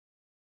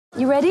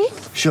You ready?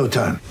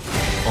 Showtime.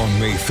 On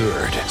May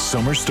 3rd,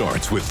 summer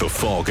starts with The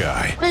Fall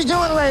Guy. Let's do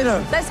it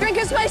later. Let's drink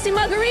a spicy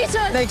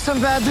margarita. Make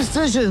some bad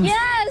decisions.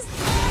 Yes!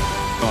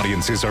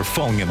 Audiences are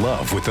falling in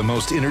love with the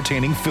most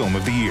entertaining film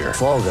of the year.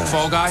 Fall Guy.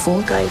 Fall Guy?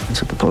 Fall guy.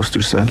 That's what the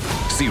poster said.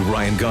 See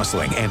Ryan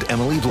Gosling and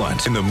Emily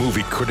Blunt in the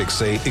movie critics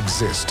say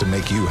exists to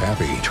make you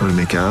happy. Trying to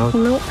make it out?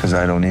 Nope. Because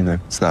I don't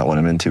either. It's not what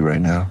I'm into right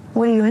now.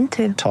 What are you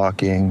into?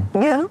 Talking.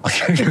 Yeah.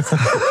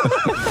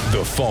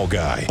 The Fall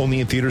Guy.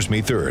 Only in theaters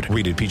May 3rd.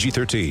 Rated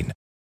PG-13.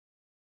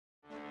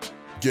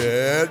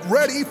 Get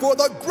ready for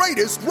the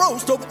greatest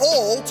roast of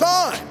all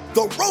time.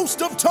 The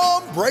Roast of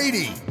Tom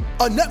Brady.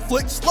 A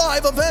Netflix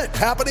live event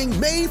happening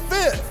May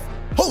 5th.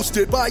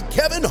 Hosted by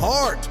Kevin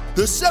Hart.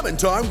 The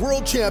 7-time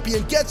world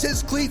champion gets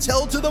his cleats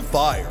held to the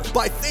fire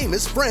by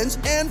famous friends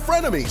and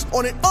frenemies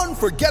on an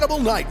unforgettable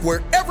night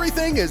where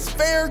everything is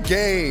fair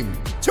game.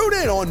 Tune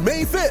in on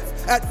May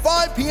 5th at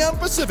 5 p.m.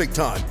 Pacific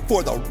time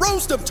for the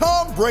Roast of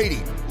Tom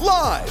Brady.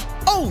 Live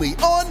only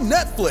on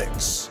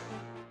Netflix.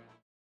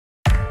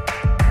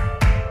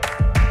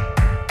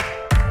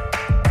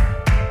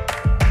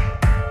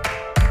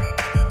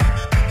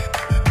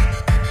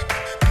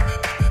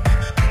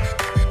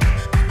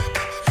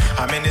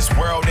 I'm in this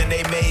world and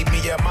they made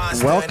me a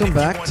monster. Welcome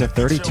back to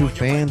 32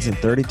 Fans in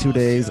 32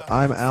 Days.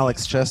 I'm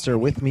Alex Chester.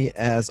 With me,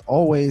 as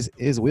always,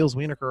 is Wheels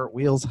Wienerker.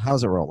 Wheels,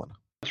 how's it rolling?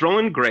 It's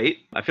rolling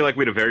great. I feel like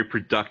we had a very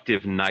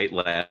productive night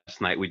last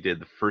night. We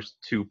did the first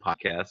 2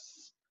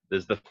 podcasts.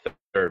 This is the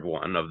third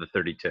one of the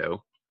 32.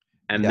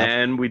 And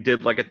then we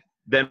did like,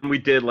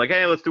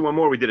 hey, let's do one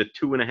more. We did a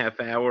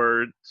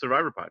 2.5-hour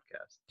Survivor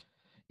podcast.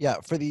 Yeah,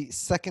 for the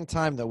second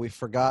time, though, we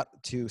forgot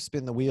to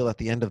spin the wheel at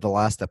the end of the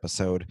last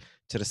episode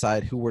to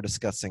decide who we're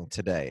discussing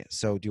today.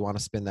 So do you want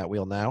to spin that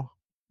wheel now?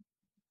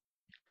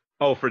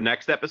 Oh, for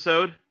next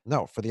episode?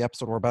 No, for the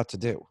episode we're about to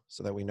do,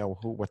 so that we know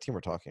what team we're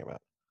talking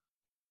about.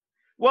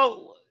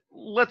 Well,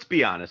 let's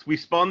be honest. We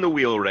spun the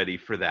wheel already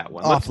for that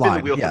one. Let's spin the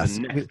Offline, wheel yes.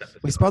 for the next episode.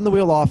 We spun the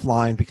wheel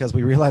offline because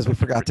we realized we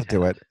forgot to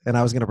do it, and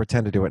I was going to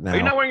pretend to do it now. Are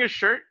you not wearing a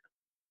shirt?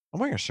 I'm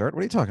wearing a shirt.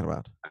 What are you talking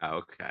about?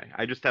 Okay.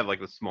 I just have like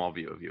the small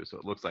view of you, so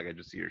it looks like I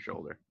just see your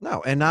shoulder.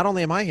 No, and not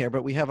only am I here,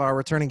 but we have our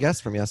returning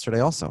guest from yesterday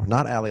also.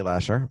 Not Ali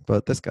Lasher,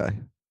 but this guy.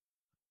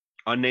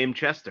 Unnamed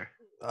Chester.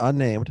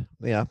 Unnamed,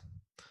 yeah.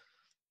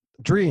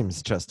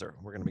 Dreams Chester,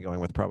 we're going to be going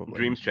with probably.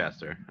 Dreams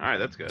Chester. All right,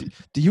 that's good.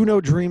 Do you know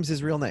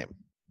Dreams' real name?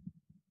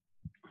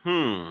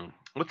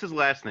 What's his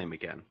last name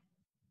again?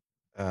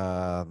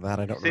 That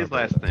I don't Say know. his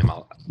last name.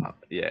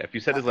 Yeah, if you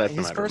said his last name,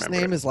 his first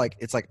name is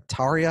it's like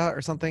Taria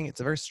or something. It's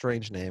a very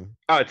strange name.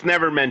 Oh, it's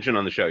never mentioned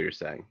on the show, you're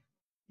saying?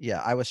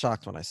 Yeah, I was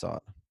shocked when I saw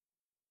it.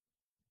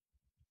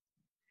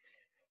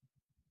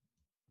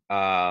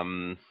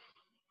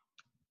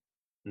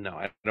 No,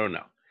 I don't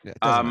know. Yeah, it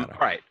doesn't matter. All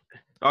right.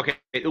 Okay.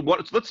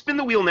 Let's spin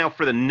the wheel now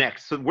for the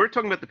next. So we're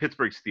talking about the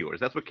Pittsburgh Steelers.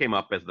 That's what came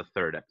up as the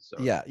third episode.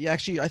 Yeah.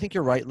 Actually, I think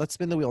you're right. Let's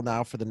spin the wheel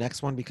now for the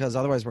next one because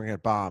otherwise we're going to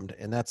get bombed.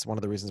 And that's one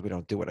of the reasons we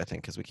don't do it, I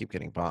think, because we keep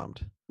getting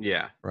bombed.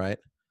 Yeah. Right?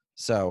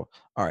 So,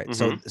 all right.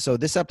 Mm-hmm. So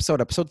this episode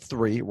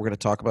 3, we're going to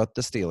talk about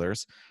the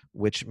Steelers,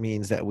 which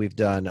means that we've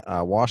done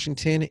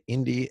Washington,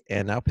 Indy,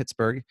 and now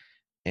Pittsburgh.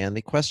 And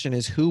the question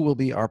is, who will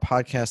be our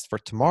podcast for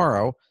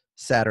tomorrow,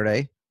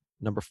 Saturday,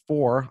 number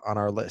 4 on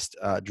our list?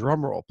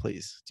 Drum roll,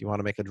 please. Do you want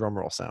to make a drum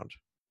roll sound?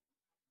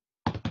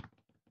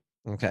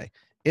 Okay.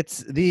 It's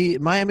the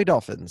Miami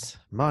Dolphins.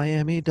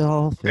 Miami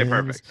Dolphins. Okay,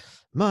 perfect.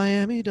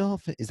 Miami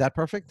Dolphins. Is that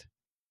perfect?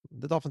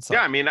 The Dolphins suck.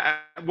 Yeah, I mean,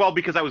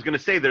 because I was going to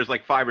say there's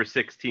like 5 or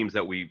 6 teams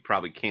that we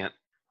probably can't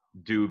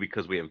do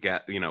because we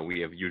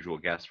have usual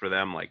guests for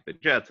them, like the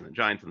Jets and the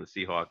Giants and the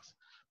Seahawks.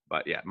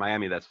 But yeah,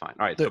 Miami, that's fine.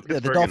 All right, so the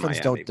Dolphins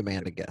don't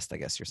demand a guest, I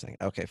guess you're saying.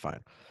 Okay, fine.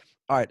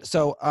 All right,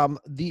 so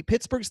the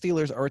Pittsburgh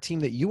Steelers are a team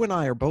that you and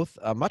I are both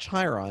much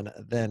higher on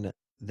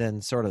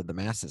than sort of the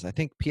masses. I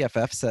think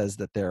PFF says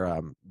that they're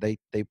they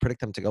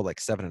predict them to go like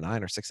 7-9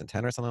 or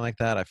 6-10 or something like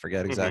that. I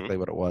forget exactly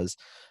what it was,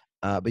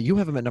 but you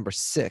have them at number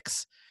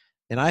 6,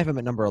 and I have them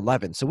at number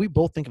 11. So we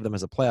both think of them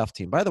as a playoff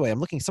team. By the way, I'm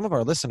looking some of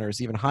our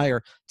listeners even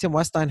higher. Tim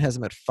Westine has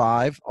them at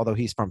 5, although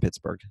he's from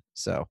Pittsburgh,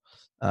 so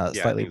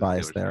slightly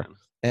biased there.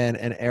 And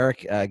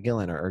Eric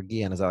Gillen, or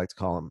Guillen, as I like to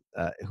call him,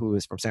 who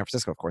is from San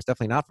Francisco, of course,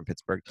 definitely not from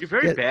Pittsburgh. You're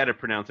very bad at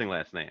pronouncing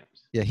last names.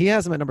 Yeah, he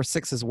has him at number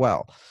 6 as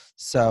well.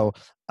 So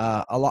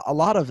a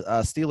lot of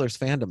Steelers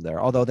fandom there,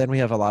 although then we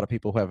have a lot of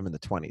people who have him in the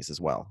 20s as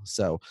well.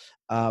 So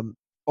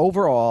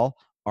overall,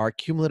 our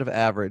cumulative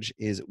average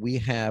is we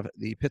have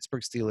the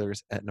Pittsburgh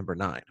Steelers at number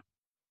 9.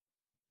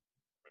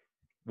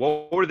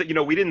 What were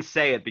we didn't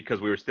say it because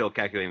we were still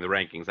calculating the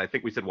rankings. I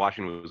think we said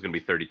Washington was going to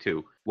be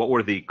 32. What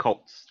were the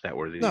Colts that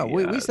were the? No,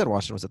 we said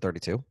Washington was at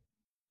 32.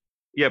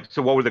 Yeah,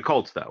 so what were the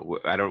Colts though?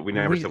 We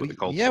never said what the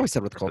Colts. Yeah, were we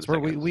said what the Colts were.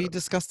 We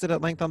discussed it at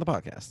length on the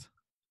podcast.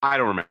 I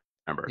don't remember.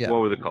 Yeah.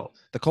 What were the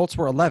Colts? The Colts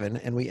were 11,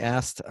 and we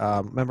asked.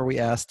 Remember, we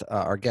asked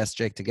our guest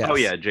Jake to guess. Oh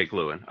yeah, Jake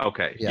Lewin.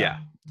 Okay, yeah.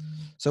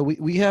 So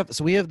we have the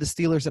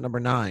Steelers at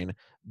number 9,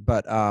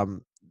 but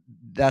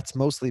that's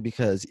mostly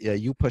because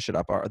you push it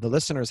up. The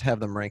listeners have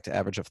them ranked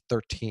average of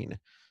 13,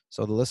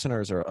 so the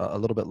listeners are a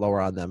little bit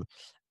lower on them.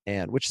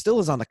 and which still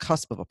is on the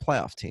cusp of a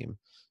playoff team.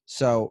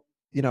 So,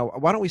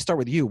 why don't we start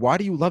with you? Why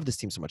do you love this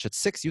team so much? At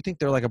 6, you think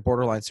they're like a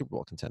borderline Super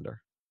Bowl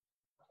contender?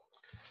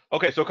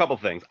 Okay, so a couple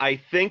things. I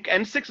think,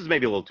 and 6 is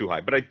maybe a little too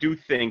high, but I do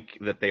think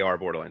that they are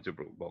borderline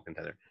Super Bowl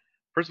contender.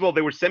 First of all,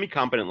 they were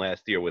semi-competent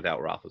last year without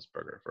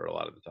Roethlisberger for a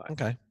lot of the time.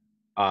 Okay.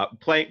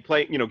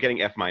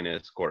 Getting F-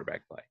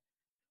 quarterback play.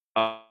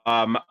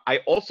 I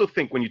also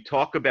think when you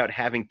talk about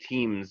having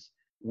teams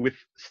with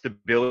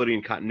stability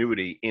and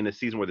continuity in a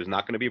season where there's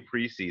not going to be a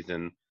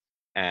preseason,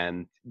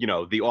 and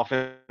the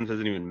offense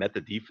hasn't even met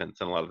the defense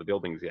in a lot of the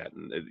buildings yet,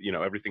 and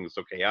everything is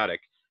so chaotic.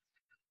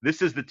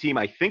 This is the team,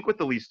 I think, with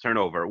the least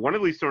turnover. One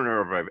of the least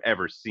turnover I've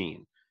ever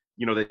seen.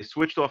 They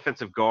switched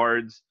offensive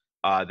guards.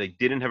 They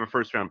didn't have a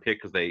first-round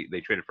pick because they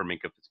traded for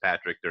Minkah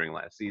Fitzpatrick during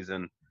last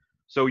season.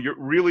 So you're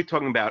really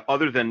talking about,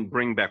 other than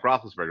bringing back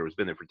Roethlisberger, who's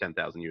been there for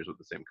 10,000 years with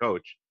the same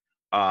coach,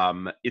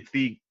 it's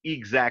the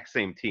exact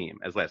same team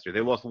as last year.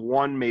 They lost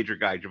one major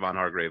guy, Javon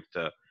Hargrave,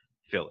 to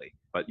Philly,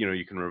 but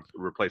you can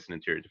replace an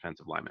interior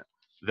defensive lineman.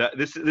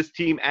 This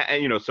team, all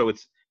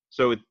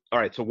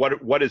right. So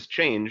what has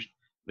changed?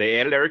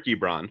 They added Eric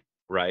Ebron,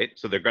 right?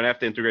 So they're going to have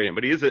to integrate him,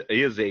 but he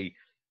is a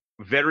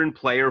veteran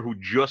player who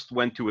just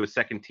went to a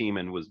second team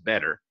and was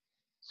better.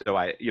 So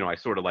I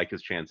sort of like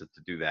his chances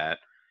to do that.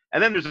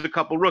 And then there's a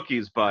couple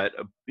rookies, but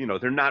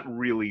they're not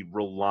really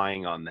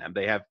relying on them.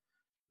 They have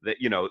that,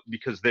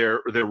 because their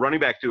running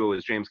back duo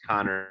is James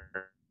Conner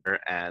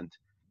and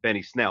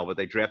Benny Snell, but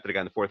they drafted a guy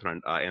in the 4th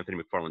round, Anthony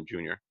McFarland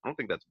Jr. I don't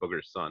think that's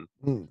Booger's son.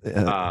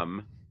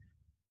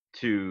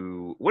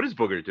 What is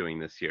Booger doing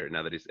this year?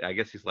 Now that he's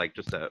like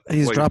just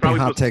he's dropping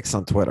hot takes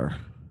on Twitter.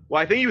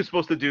 Well, I think he was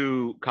supposed to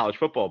do college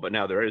football, but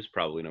now there is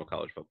probably no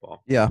college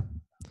football. Yeah.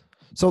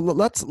 So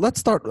let's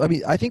start. I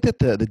mean, I think that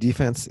the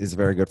defense is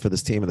very good for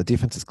this team, and the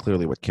defense is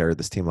clearly what carried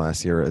this team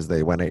last year as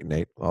they went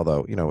 8-8,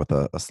 although, with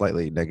a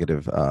slightly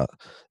negative scoring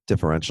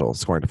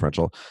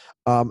differential.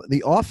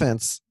 The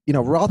offense,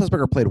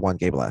 Roethlisberger played one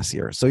game last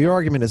year. So your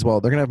argument is, well,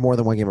 they're going to have more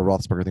than one game of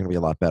Roethlisberger. They're going to be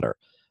a lot better.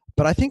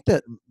 But I think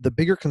that the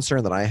bigger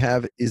concern that I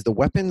have is the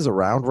weapons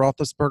around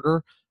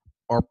Roethlisberger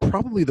are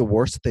probably the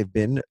worst that they've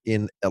been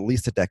in at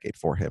least a decade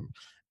for him.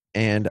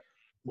 And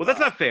well, that's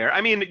not fair.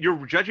 I mean,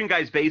 you're judging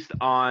guys based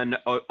on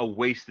a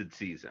wasted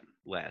season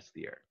last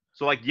year.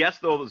 So, yes,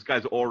 though, those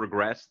guys all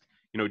regressed.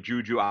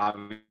 Juju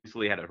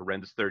obviously had a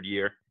horrendous third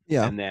year.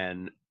 Yeah. And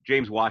then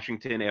James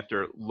Washington,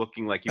 after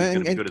looking like he was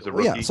going to be good as a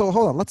rookie. Yeah, so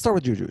hold on. Let's start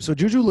with Juju. So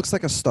Juju looks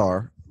like a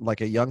star,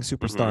 like a young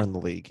superstar in the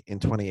league in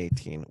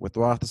 2018 with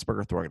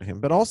Roethlisberger throwing to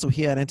him. But also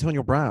he had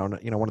Antonio Brown,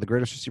 one of the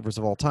greatest receivers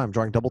of all time,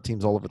 drawing double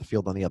teams all over the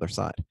field on the other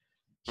side.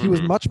 He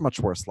was much, much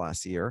worse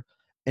last year.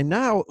 And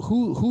now,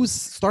 who's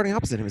starting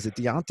opposite him? Is it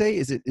Deontay?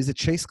 Is it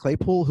Chase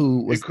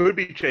Claypool? It could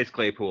be Chase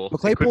Claypool. Well,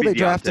 Claypool they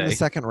drafted in the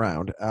 2nd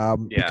round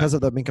because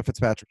of the Minkah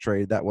Fitzpatrick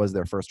trade. That was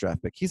their first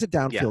draft pick. He's a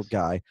downfield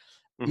guy.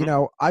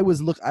 Mm-hmm. I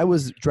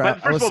was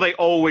drafted. First of all, they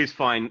always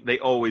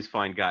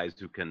find guys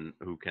who can.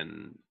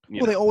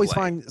 They always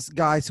find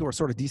guys who are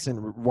sort of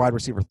decent wide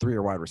receiver 3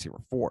 or wide receiver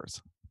 4s.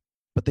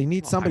 But they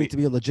need somebody to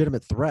be a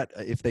legitimate threat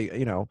if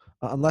they,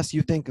 unless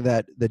you think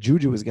that the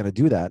Juju is going to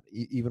do that,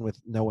 even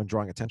with no one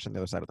drawing attention on the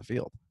other side of the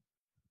field.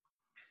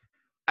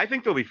 I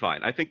think they'll be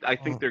fine. I think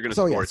they're going to.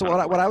 So yeah. So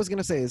what I was going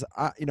to say is,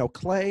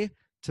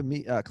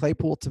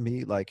 Claypool to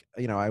me,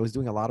 I was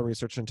doing a lot of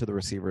research into the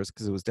receivers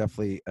because it was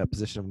definitely a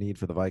position of need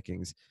for the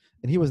Vikings,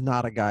 and he was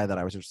not a guy that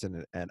I was interested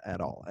in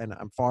at all. And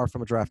I'm far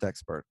from a draft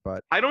expert,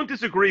 but I don't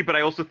disagree. But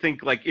I also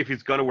think if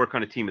he's going to work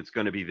on a team, it's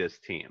going to be this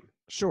team.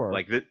 Sure.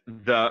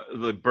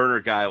 The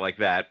burner guy like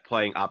that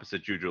playing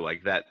opposite Juju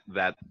like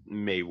that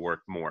may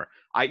work more.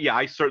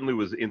 I certainly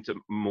was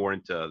more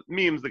into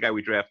Memes, the guy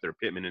we drafted, or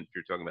Pittman, if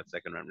you're talking about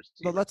 2nd round receivers.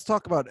 But let's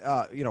talk about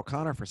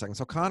Connor for a second.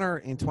 So Connor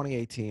in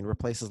 2018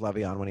 replaces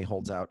Le'Veon when he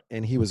holds out,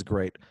 and he was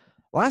great.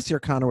 Last year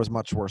Connor was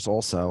much worse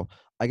also.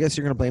 I guess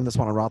you're going to blame this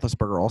one on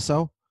Roethlisberger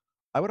also.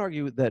 I would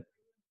argue that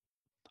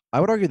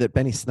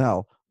Benny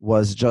Snell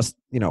was just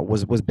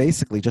was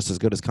basically just as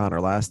good as Connor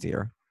last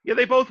year. Yeah,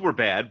 they both were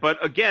bad,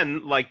 but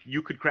again,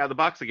 you could crowd the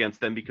box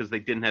against them because they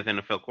didn't have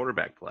NFL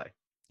quarterback play.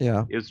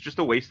 Yeah, it was just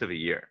a waste of a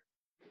year.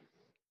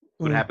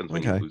 What happens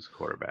when you lose a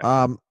quarterback?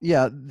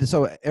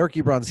 So Eric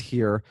Ebron's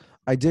here.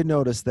 I did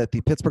notice that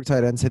the Pittsburgh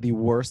tight ends had the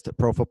worst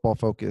Pro Football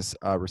Focus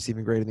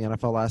receiving grade in the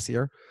NFL last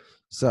year.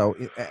 So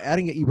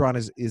adding Ebron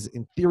is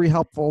in theory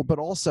helpful, but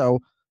also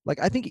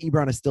I think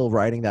Ebron is still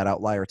riding that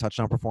outlier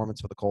touchdown performance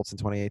for the Colts in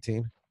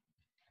 2018.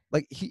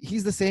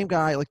 He's the same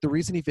guy. The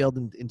reason he failed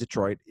in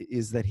Detroit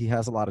is that he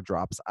has a lot of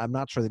drops. I'm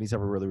not sure that he's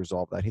ever really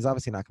resolved that. He's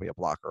obviously not going to be a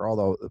blocker,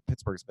 although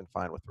Pittsburgh's been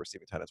fine with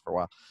receiving tight ends for a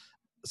while.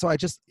 So I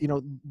just,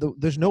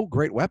 there's no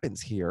great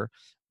weapons here.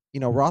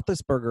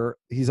 Roethlisberger,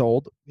 he's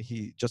old.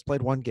 He just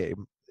played one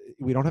game.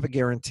 We don't have a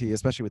guarantee,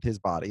 especially with his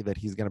body, that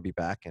he's going to be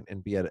back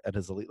and be at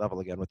his elite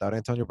level again without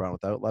Antonio Brown,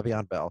 without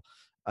Le'Veon Bell.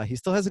 He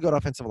still has a good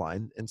offensive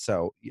line, and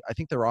so I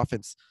think their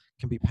offense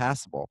can be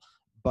passable.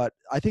 But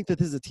I think that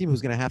this is a team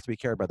who's going to have to be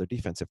carried by their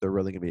defense if they're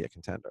really going to be a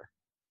contender.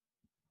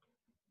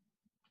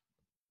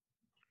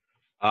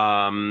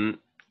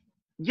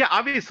 Yeah,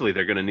 obviously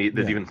they're going to need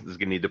the defense is going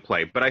to need to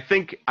play, but I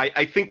think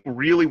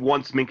really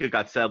once Minkah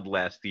got subbed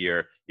last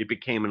year, it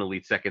became an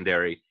elite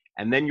secondary,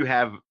 and then you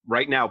have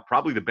right now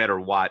probably the better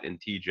Watt and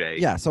TJ.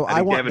 Yeah, so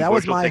that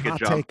was my hot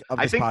take of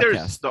this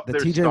podcast. The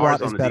TJ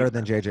Watt is better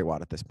than JJ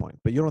Watt at this point,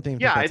 but you don't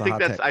think? Yeah,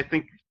 that's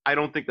I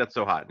don't think that's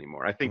so hot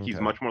anymore. I think he's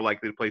much more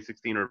likely to play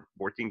 16 or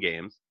 14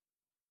 games.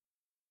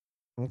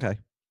 Okay.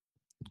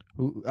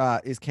 Who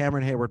is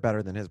Cameron Hayward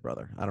better than his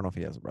brother? I don't know if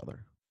he has a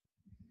brother.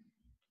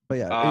 But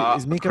yeah,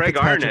 is Minkah Craig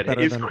Fitzpatrick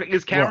Ironhead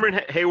is Cameron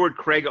Hayward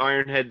Craig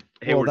Ironhead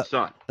Hayward's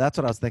son? That's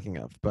what I was thinking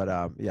of. But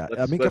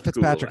Minkah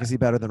Fitzpatrick, is he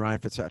better than Ryan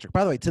Fitzpatrick?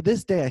 By the way, to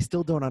this day, I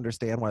still don't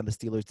understand why the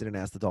Steelers didn't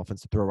ask the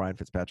Dolphins to throw Ryan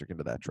Fitzpatrick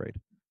into that trade.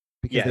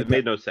 Because it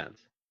made no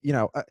sense. You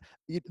know,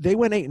 they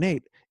went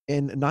 8-8,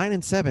 and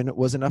 9-7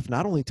 was enough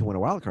not only to win a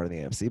wild card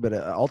in the AFC, but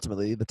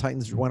ultimately the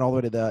Titans went all the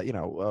way to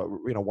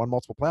the won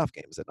multiple playoff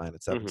games at 9-7.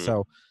 Mm-hmm.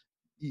 So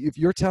if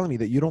you're telling me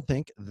that you don't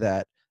think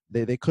that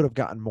they could have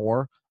gotten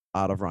more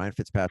out of Ryan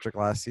Fitzpatrick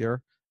last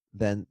year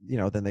than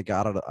they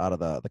got out of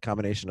the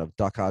combination of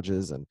Duck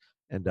Hodges and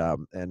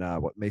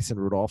what Mason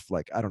Rudolph,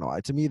 like, I don't know.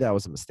 To me, that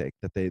was a mistake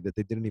that they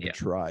didn't even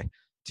try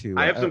to.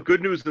 I have some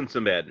good news and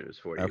some bad news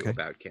for you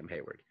about Cam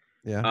Hayward.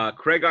 Yeah.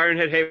 Craig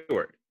Ironhead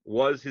Hayward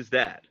was his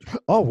dad.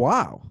 Oh,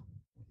 wow.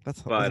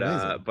 That's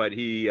amazing. But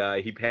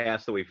he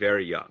passed away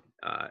very young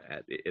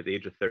at the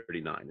age of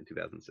 39 in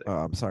 2006. Oh,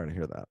 I'm sorry to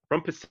hear that.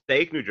 From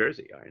Passaic, New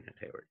Jersey, Ironhead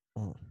Hayward.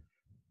 Oh.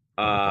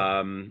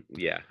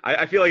 Yeah,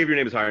 I feel like if your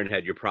name is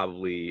Ironhead, you're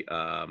probably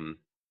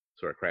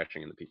sort of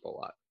crashing into people a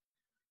lot.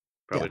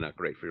 Probably not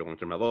great for your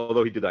long-term health.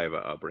 Although he did die of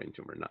a brain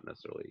tumor, not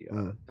necessarily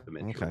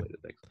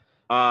dementia-related things.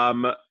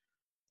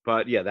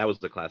 But yeah, that was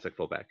the classic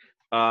fullback.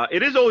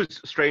 It is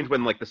always strange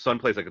when like the son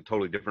plays like a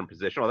totally different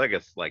position. Although I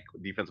guess like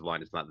defensive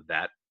line is not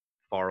that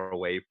far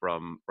away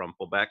from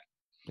fullback.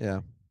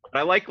 Yeah. But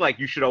I like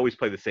you should always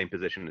play the same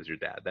position as your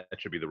dad. That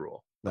should be the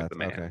rule. Like the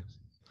man. Okay.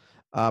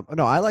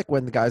 No, I like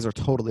when the guys are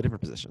totally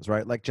different positions,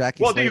 right? Like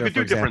Jackie Slater, you could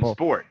do different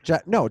sport.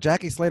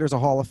 Jackie Slater's a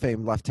Hall of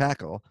Fame left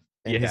tackle,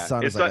 and his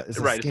son is a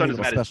skinny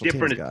little special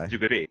teams guy. You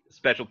could be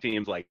special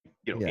teams, like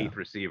eighth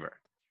receiver.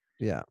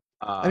 Yeah,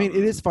 I mean,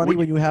 it is funny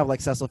when you have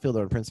like Cecil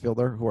Fielder and Prince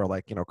Fielder, who are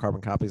like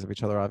carbon copies of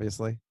each other,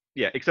 obviously.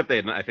 Yeah, except they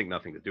had, I think,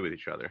 nothing to do with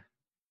each other.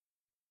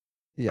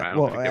 Yeah, right?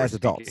 Well, as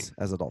adults,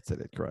 they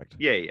did, correct.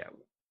 Yeah.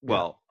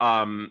 Well,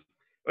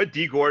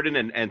 D. Gordon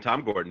and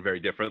Tom Gordon, very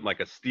different.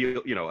 Like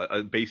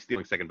a base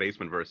stealing second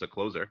baseman versus a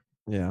closer.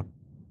 Yeah.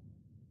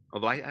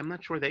 Although I'm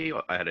not sure they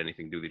had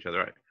anything to do with each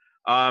other.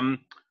 Right.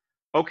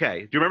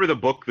 Okay. Do you remember the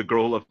book "The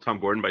Girl of Tom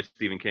Gordon" by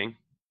Stephen King?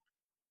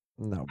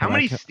 No. How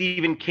many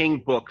Stephen King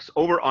books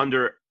over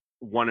under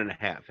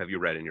 1.5 have you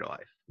read in your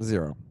life?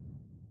 0.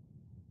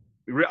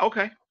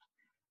 Okay.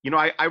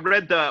 I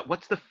read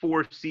what's the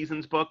 4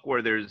 Seasons book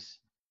where there's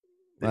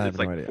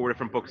like 4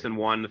 different books in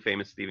one, the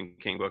famous Stephen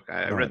King book.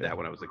 I read that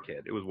when I was a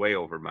kid. It was way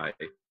over I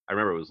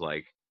remember it was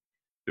like,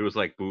 there was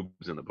like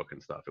boobs in the book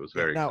and stuff. It was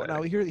very exciting.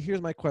 Now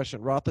here's my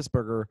question.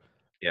 Roethlisberger,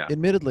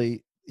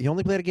 admittedly, he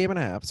only played a game and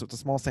a half, so it's a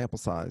small sample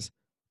size.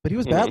 But he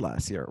was bad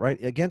last year,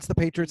 right? Against the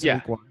Patriots in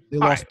week 1. They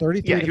lost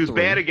 33-3. Yeah, he was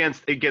bad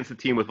against a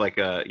team with like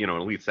an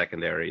elite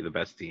secondary, the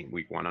best team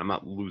week 1. I'm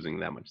not losing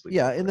that much sleep.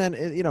 Yeah, and then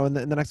in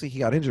the next week he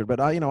got injured,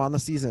 but on the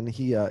season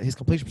he his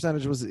completion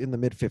percentage was in the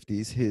mid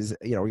 50s. His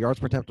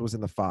yards per attempt was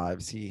in the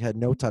 5s. He had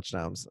no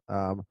touchdowns.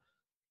 I'm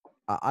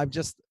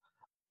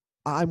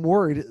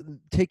worried.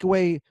 Take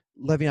away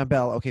Le'Veon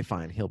Bell, okay,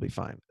 fine, he'll be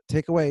fine.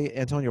 Take away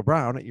Antonio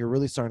Brown, you're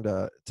really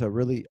starting to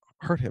really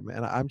hurt him,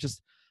 and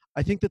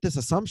I think that this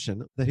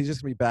assumption that he's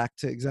just going to be back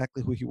to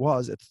exactly who he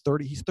was at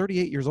 30, he's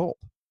 38 years old,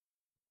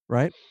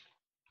 right?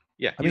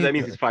 Yeah, that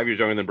means he's 5 years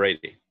younger than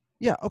Brady.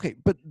 Yeah, okay,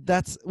 but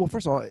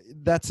first of all,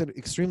 that's an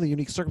extremely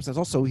unique circumstance.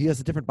 Also, he has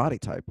a different body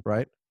type,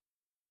 right?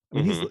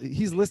 I mean,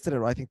 he's listed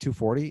at, I think,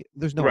 240.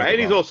 There's no right,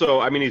 and he's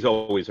also, he's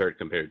always hurt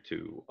compared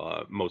to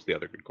most of the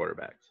other good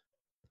quarterbacks.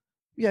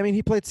 Yeah, I mean,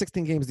 he played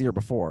 16 games the year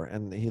before,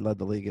 and he led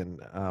the league in.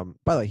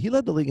 By the way, he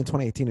led the league in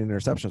 2018 in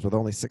interceptions with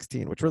only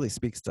 16, which really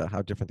speaks to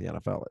how different the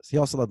NFL is. He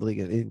also led the league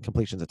in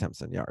completions,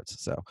 attempts, and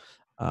yards. So,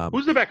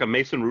 who's the backup?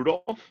 Mason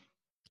Rudolph?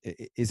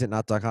 Is it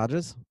not Duck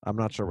Hodges? I'm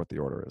not sure what the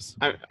order is.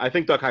 I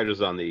think Duck Hodges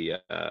is on the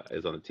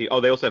team.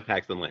 Oh, they also have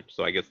Paxton Lynch,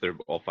 so I guess they're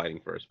all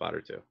fighting for a spot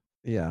or two.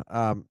 Yeah.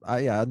 On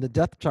the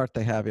depth chart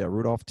they have,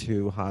 Rudolph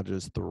 2,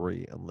 Hodges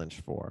 3, and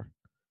Lynch 4.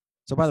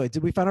 So, by the way,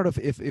 did we find out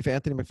if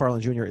Anthony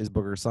McFarland Jr. is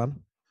Booger's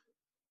son?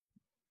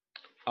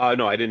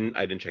 No, I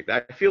didn't check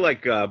that. I feel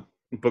like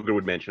Booger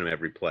would mention him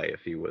every play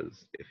if he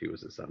was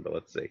his son. But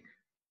let's see.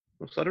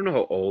 So I don't know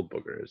how old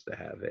Booger is to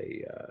have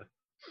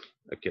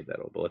a kid that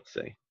old. But let's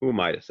see. Who am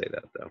I to say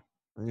that though?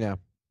 Yeah.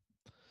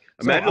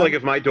 Imagine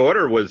if my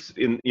daughter was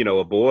in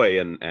a boy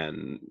and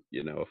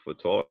a foot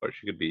taller,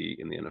 she could be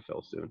in the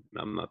NFL soon.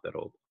 I'm not that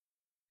old.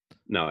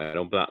 No, I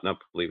don't not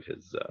believe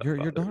his.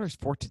 Your daughter's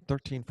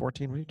 13,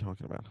 14. What are you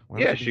talking about?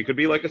 Yeah, she could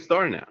be like a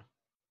star now.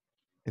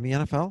 In the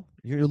NFL?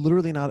 You're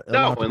literally not.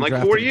 No, in like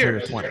 4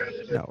 years. 20.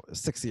 No,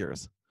 6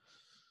 years.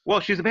 Well,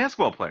 she's a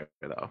basketball player,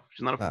 though.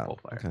 She's not a football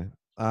player.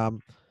 Okay.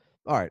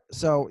 All right.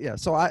 So yeah.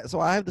 So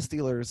I have the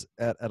Steelers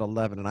at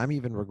 11, and I'm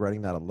even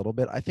regretting that a little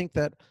bit. I think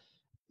that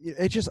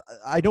it just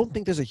I don't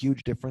think there's a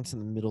huge difference in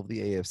the middle of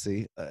the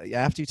AFC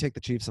after you take the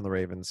Chiefs and the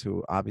Ravens,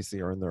 who obviously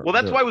are in their. Well,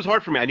 that's why it was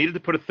hard for me. I needed to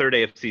put a third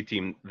AFC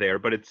team there,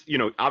 but it's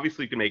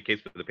obviously you can make a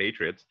case for the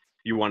Patriots.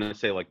 You want to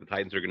say like the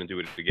Titans are going to do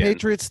it again.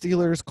 Patriots,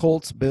 Steelers,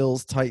 Colts,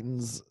 Bills,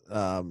 Titans.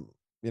 Browns.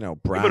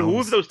 But who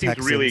of those teams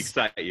Texans. really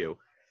excite you?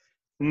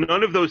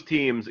 None of those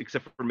teams,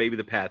 except for maybe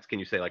the Pats, can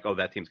you say like, oh,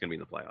 that team's going to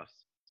be in the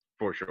playoffs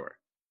for sure.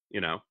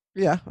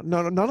 Yeah,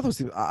 no, none of those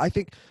teams. I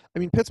think. I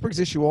mean, Pittsburgh's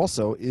issue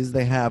also is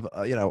they have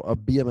a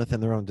behemoth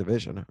in their own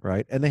division,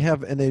 right? And they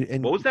have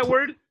what was that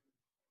word?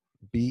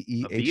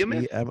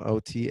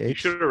 Behemoth. You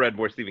should have read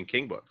more Stephen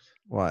King books.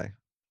 Why?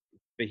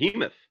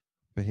 Behemoth.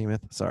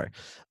 Sorry.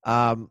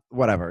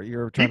 Whatever.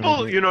 You're trying people,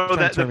 to make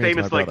that the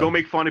famous like go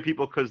make fun of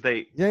people because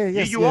they. Yeah.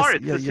 You are.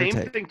 It's the same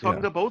thing.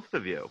 Talking to both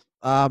of you.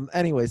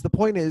 Anyways, the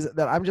point is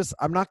that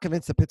I'm not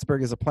convinced that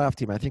Pittsburgh is a playoff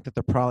team. I think that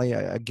they're probably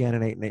again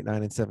an 8 and 8,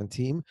 9 and 7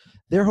 team.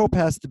 Their hope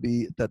has to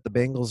be that the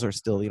Bengals are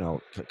still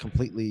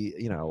completely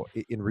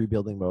in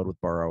rebuilding mode with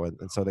Burrow, and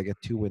so they get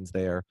 2 wins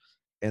there,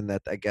 and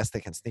that I guess they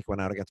can sneak one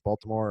out against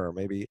Baltimore or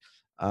maybe.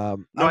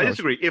 No, I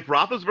disagree. If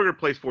Roethlisberger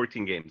plays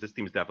 14 games, this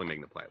team's definitely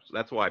making the playoffs. So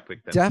that's why I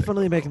picked them.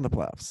 Definitely making the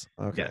playoffs.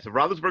 Okay. Yes, if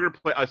Roethlisberger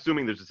play,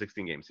 assuming there's a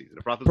 16-game season.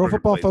 If Roethlisberger Pro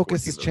Football plays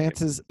Focus's 14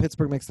 chances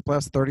Pittsburgh makes the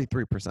playoffs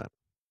 33%.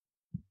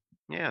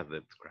 Yeah,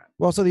 that's crap.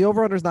 Well, so the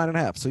over/under is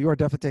 9.5. So you are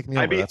definitely taking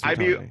the over.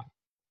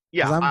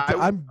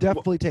 I'm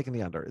definitely taking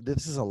the under.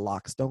 This is a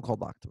lock, stone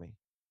cold lock to me.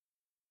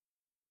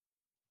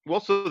 Well,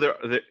 so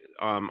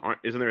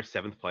isn't there a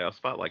 7th playoff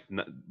spot? Like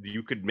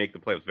you could make the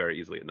playoffs very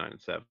easily at 9 and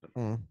 7.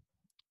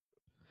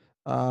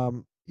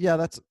 Yeah,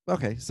 that's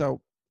okay.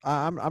 So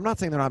I'm not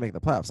saying they're not making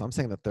the playoffs. I'm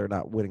saying that they're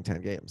not winning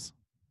 10 games.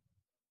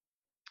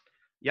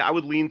 Yeah, I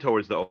would lean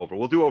towards the over.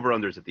 We'll do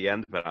over-unders at the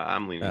end, but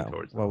I'm leaning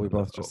towards. Well, we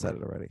both just said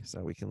it already,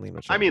 so we can lean.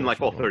 I mean, like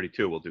all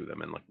 32, we'll do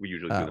them, and like we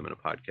usually do them in a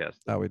podcast.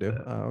 Oh, we do.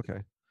 Okay.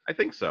 I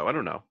think so. I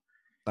don't know.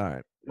 All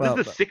right. Well,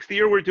 this is the 6th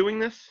year we're doing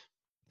this.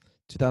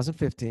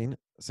 2015,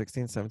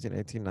 16, 17,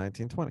 18,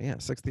 19, 20. Yeah,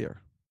 6th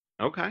year.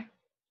 Okay.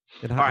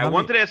 All right. I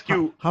wanted to ask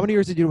you. How many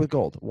years did you do with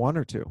gold? 1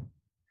 or 2?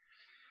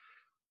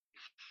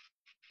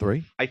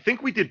 3? I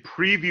think we did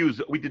previews.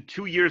 We did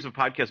 2 years of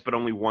podcasts, but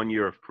only 1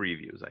 year of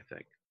previews, I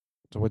think.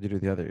 So what did you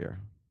do the other year?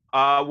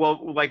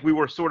 Well, like we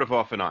were sort of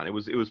off and on. It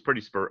was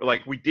pretty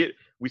like we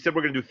said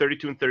we're going to do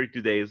 32 and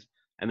 32 days,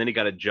 and then he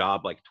got a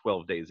job like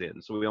 12 days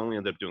in. So we only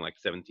ended up doing like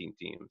 17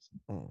 teams.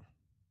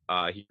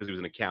 Because he was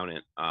an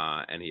accountant,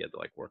 and he had to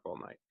like work all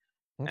night.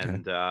 Okay.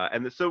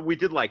 And so we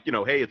did like,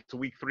 hey, it's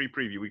week 3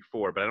 preview, week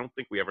 4, but I don't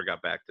think we ever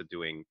got back to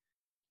doing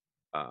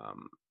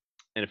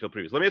NFL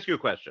previews. Let me ask you a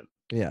question.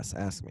 Yes,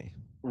 ask me.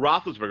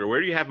 Roethlisberger,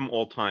 where do you have him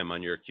all time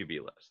on your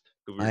QB list?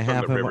 We were I talking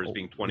have about him. Rivers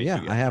being 22.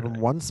 Yeah, I have him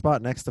one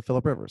spot next to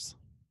Phillip Rivers.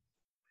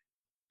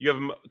 You have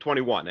him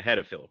 21 ahead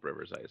of Phillip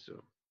Rivers, I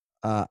assume.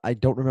 I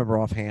don't remember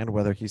offhand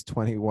whether he's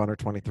 21 or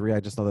 23. I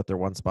just know that they're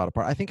one spot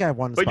apart. I think I have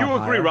one. But spot you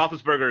agree, higher.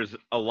 Roethlisberger is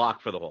a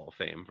lock for the Hall of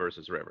Fame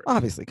versus Rivers,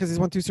 obviously, because he's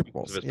won 2 Super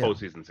Bowls. Of his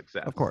postseason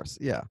success, of course,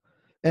 yeah.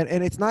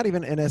 And it's not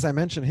even, and as I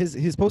mentioned, his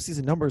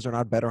postseason numbers are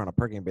not better on a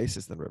per game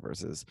basis than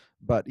Rivers's.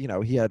 But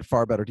he had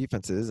far better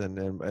defenses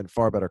and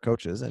far better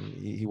coaches, and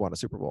he won a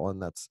Super Bowl,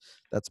 and that's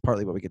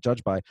partly what we get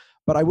judged by.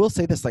 But I will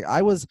say this: like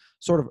I was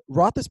sort of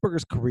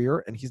Roethlisberger's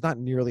career, and he's not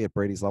nearly at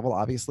Brady's level,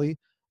 obviously.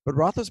 But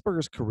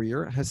Roethlisberger's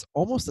career has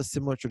almost a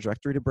similar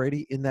trajectory to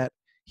Brady in that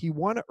he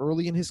won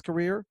early in his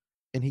career.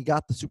 And he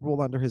got the Super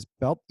Bowl under his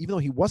belt, even though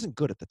he wasn't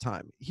good at the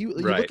time. You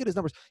look at his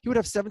numbers; he would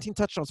have 17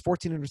 touchdowns,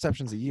 14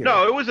 interceptions a year.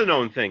 No, it was a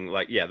known thing.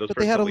 Like, yeah, those. But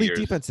they had elite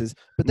defenses.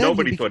 But then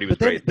nobody thought he was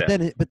great. But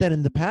then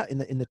in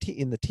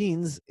the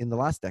teens in the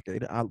last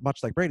decade,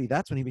 much like Brady,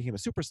 that's when he became a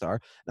superstar.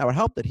 Now it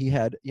helped that he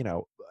had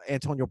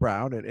Antonio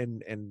Brown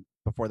and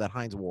before that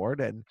Hines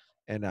Ward and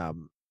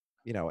Le'Veon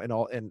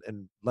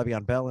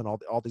Bell and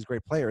all these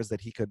great players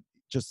that he could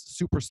just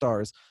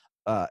superstars.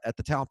 At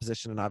the talent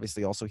position, and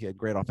obviously also he had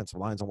great offensive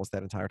lines almost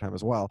that entire time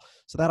as well.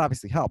 So that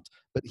obviously helped.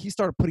 But he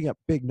started putting up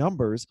big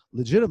numbers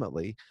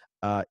legitimately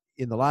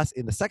in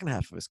the second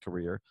half of his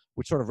career,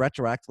 which sort of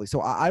retroactively.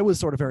 So I was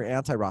sort of very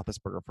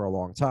anti-Roethlisberger for a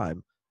long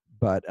time,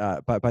 but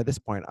by this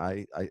point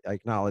I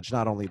acknowledge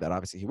not only that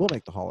obviously he will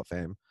make the Hall of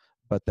Fame,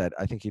 but that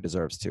I think he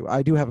deserves to.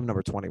 I do have him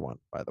number 21,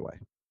 by the way.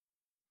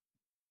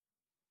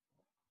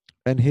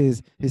 And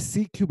his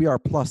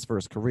CQBR plus for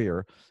his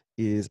career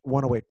is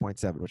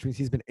 108.7, which means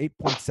he's been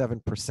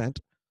 8.7%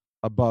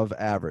 above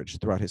average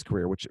throughout his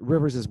career, which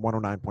Rivers is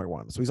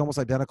 109.1. So he's almost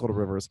identical to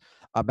Rivers.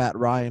 Matt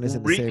Ryan is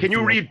in the same. Can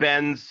you read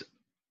Ben's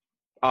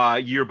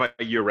year by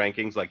year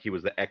rankings like he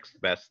was the X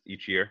best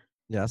each year?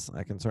 Yes,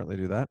 I can certainly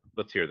do that.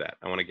 Let's hear that.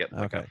 I want to get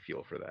a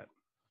feel for that.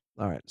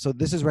 All right. So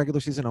this is regular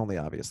season only,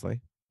 obviously.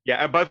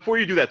 Yeah, but before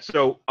you do that,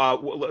 so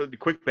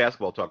quick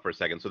basketball talk for a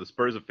second. So the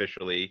Spurs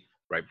officially,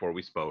 right before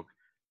we spoke,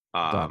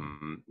 are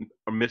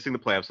missing the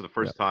playoffs for the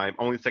first time,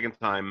 only the second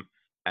time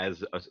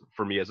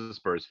for me as a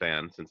Spurs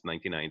fan since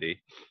 1990.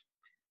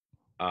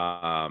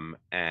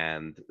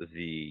 And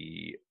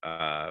the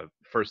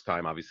first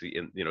time, obviously,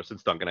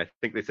 since Duncan, I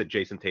think they said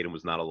Jason Tatum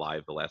was not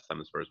alive the last time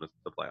the Spurs missed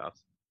the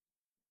playoffs.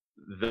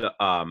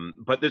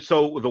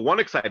 So the one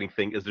exciting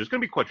thing is there's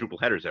going to be quadruple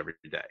headers every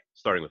day,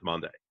 starting with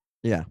Monday.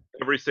 Yeah.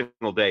 Every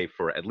single day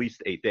for at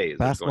least 8 days.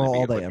 Basketball there's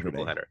going to be all a day, every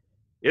quadruple day. header.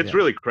 It's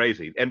really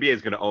crazy. NBA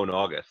is going to own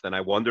August, and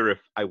I wonder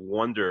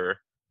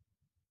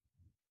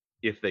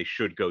if they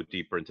should go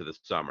deeper into the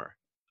summer.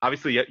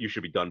 Obviously, you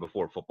should be done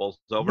before football's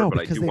over. No,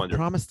 but because I do they wonder.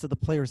 Promised to the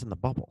players in the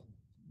bubble,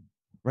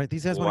 right?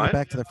 These guys want to What? get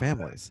back to their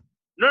families.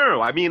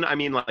 No. I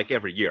mean, like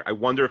every year. I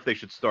wonder if they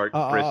should start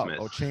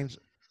Christmas. Change.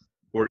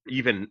 Or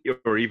even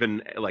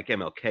like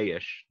MLK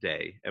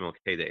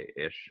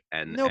Day-ish,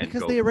 and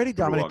because go they already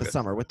through dominate August. the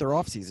summer with their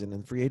off season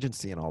and free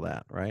agency and all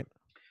that, right?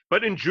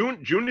 But in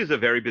June is a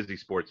very busy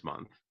sports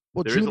month.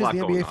 Well, There June is a lot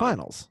the going NBA on.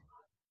 Finals.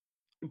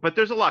 But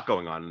there's a lot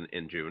going on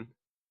in June.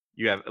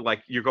 You have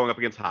you're going up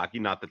against hockey.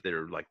 Not that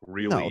they're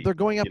really. No, they're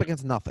going up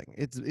against nothing.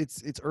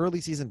 It's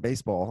early season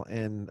baseball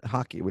and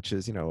hockey, which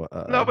is no,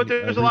 but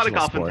there's a lot of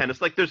golf sport. and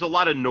tennis. There's a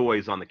lot of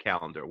noise on the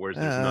calendar, whereas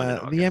there's none in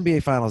August. The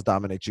NBA Finals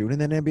dominate June,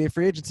 and then NBA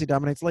free agency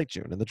dominates late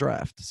June in the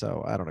draft.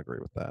 So I don't agree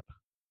with that.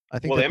 I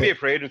think the NBA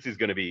free agency is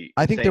going to be.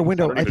 I think their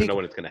window. I don't even know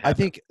when it's going to happen. I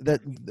think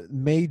that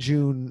May,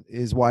 June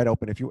is wide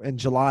open. In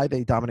July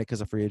they dominate because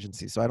of free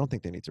agency, so I don't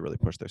think they need to really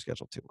push their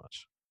schedule too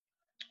much.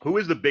 Who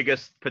is the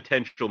biggest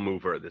potential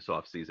mover this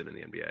offseason in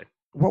the NBA?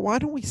 Well, why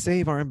don't we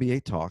save our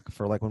NBA talk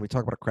for when we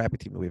talk about a crappy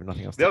team that we have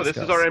nothing else to discuss?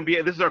 This is our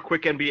NBA. This is our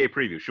quick NBA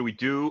preview. Should we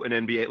do an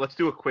NBA? Let's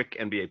do a quick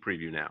NBA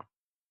preview now.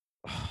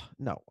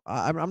 No,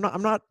 I'm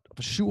not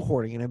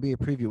shoehorning an NBA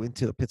preview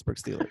into the Pittsburgh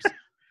Steelers.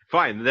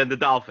 Fine. Then the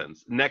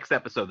Dolphins. Next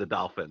episode, the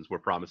Dolphins. We're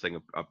promising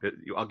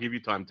I'll give you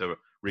time to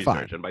research,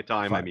 Fine. and by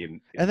time I mean.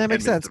 And that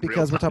makes 10 minutes sense of real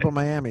because we're time. talking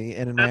about Miami,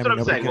 and in That's Miami, what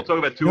I'm saying. We'll talk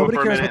about two. Nobody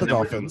for a cares minute, about the and then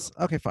we're Dolphins.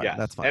 Okay, fine, Yes,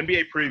 that's fine.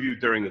 NBA preview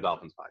during the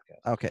Dolphins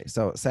podcast. Okay,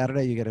 so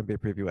Saturday you get NBA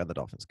preview and the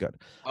Dolphins. Good.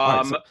 All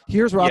right, so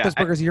here's yeah,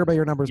 Roethlisberger's year by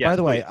year numbers. yes, By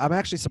the way, please. I'm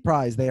actually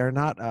surprised they are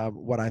not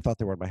what I thought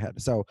they were in my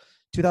head. So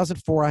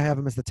 2004, I have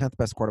him as the 10th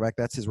best quarterback.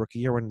 That's his rookie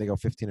year when they go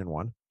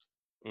 15-1.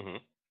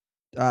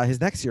 Mm-hmm.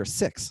 His next year,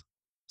 6.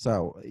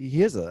 So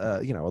he is a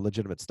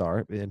legitimate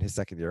star in his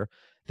second year.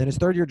 Then his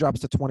third year drops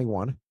to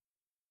 21.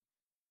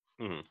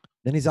 Mm-hmm.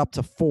 Then he's up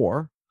to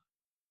 4.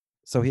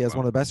 So he has Wow.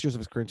 one of the best years of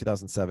his career in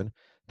 2007.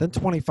 Then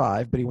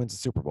 25, but he wins the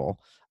Super Bowl.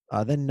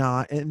 Then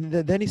 9, and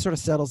then he sort of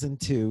settles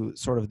into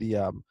sort of the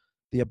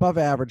above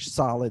average,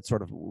 solid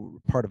sort of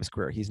part of his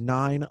career. He's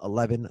 9,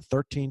 11,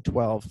 13,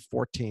 12,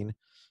 14.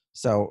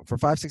 So for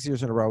 5-6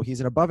 years in a row, he's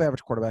an above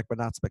average quarterback, but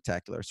not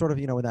spectacular. Sort of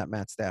in that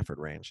Matt Stafford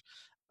range.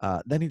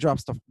 Then he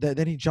jumps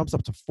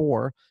up to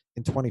 4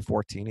 in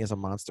 2014. He has a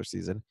monster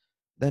season.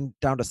 Then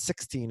down to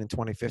 16 in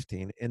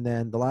 2015, and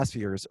then the last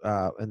few years,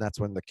 and that's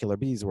when the Killer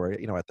Bees were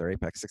at their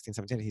apex, 16,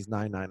 17. He's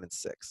 9, 9, and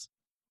 6.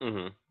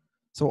 Mm-hmm.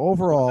 So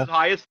overall, As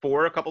high as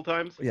 4 a couple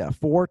times. yeah,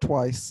 4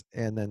 twice,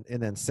 and then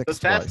 6 It's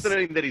twice.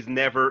 fascinating that he's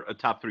never a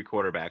top 3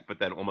 quarterback, but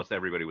then almost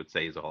everybody would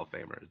say he's a Hall of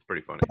Famer. It's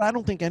pretty funny. But I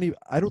don't think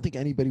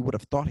anybody would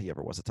have thought he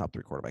ever was a top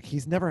 3 quarterback.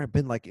 He's never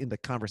been in the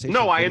conversation.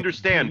 No, I for the-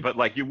 understand,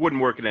 but you wouldn't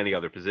work in any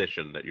other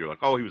position that you're like,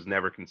 oh, he was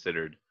never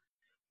considered,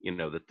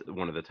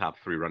 one of the top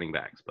 3 running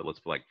backs. But let's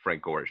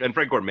Frank Gore, and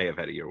Frank Gore may have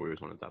had a year where he was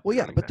one of the top. Well, 3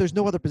 yeah, running but backs. there's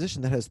no other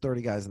position that has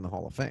 30 guys in the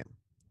Hall of Fame,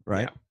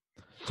 right? Yeah.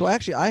 So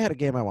actually, I had a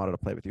game I wanted to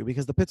play with you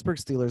because the Pittsburgh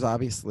Steelers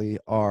obviously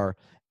are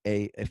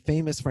a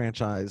famous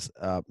franchise.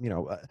 As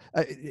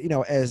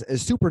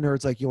super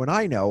nerds like you and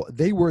I know,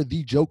 they were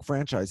the joke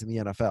franchise in the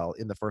NFL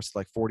in the first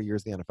 40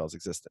 years of the NFL's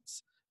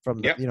existence. From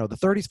the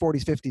 30s,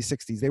 40s, 50s,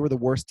 60s, they were the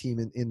worst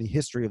team in the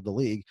history of the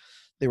league.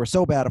 They were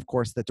so bad, of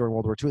course, that during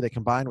World War II they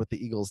combined with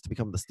the Eagles to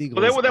become the Steagles.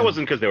 Well, that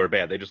wasn't because they were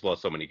bad. They just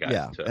lost so many guys.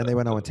 Yeah, and they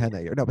went 0-10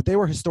 that year. No, but they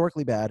were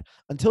historically bad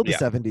until the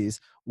 70s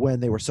when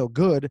they were so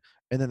good,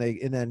 and then they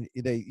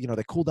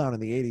cooled down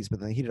in the 80s, but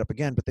then they heated up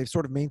again. But they've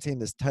sort of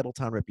maintained this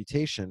Titletown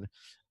reputation,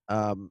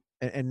 and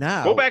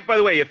now Go back, by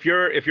the way, if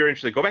you're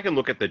interested, go back and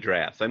look at the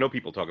drafts. I know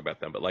people talk about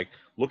them, but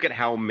look at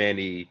how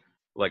many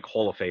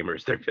Hall of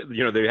Famers.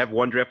 They have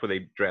one draft where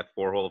they draft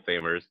 4 Hall of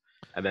Famers,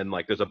 and then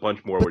there's a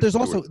bunch more. But there's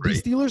also the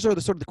Steelers are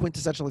the sort of the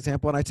quintessential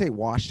example, and I'd say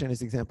Washington is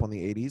the example in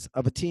the 80s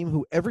of a team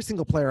who every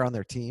single player on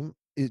their team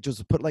is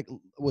just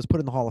was put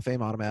in the Hall of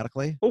Fame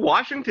automatically. Well,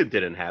 Washington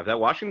didn't have that.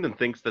 Washington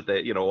thinks that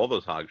all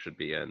those hogs should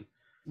be in.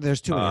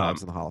 There's too many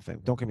hogs in the Hall of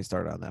Fame. Don't get me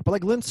started on that.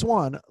 But Lynn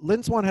Swann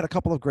had a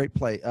couple of great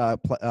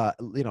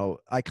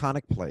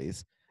iconic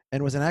plays.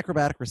 And was an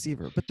acrobatic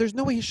receiver, but there's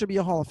no way he should be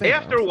a Hall of Famer.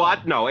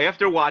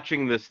 After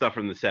watching this stuff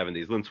from the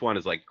 70s, Lynn Swann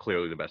is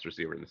clearly the best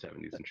receiver in the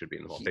 70s and should be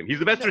in the Hall of Fame. He's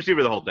the best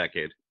receiver of the whole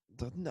decade.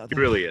 He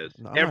really is.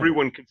 No,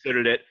 Everyone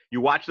considered it. You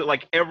watched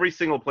it, every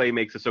single play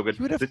makes it so good.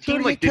 He would have the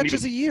team 38 didn't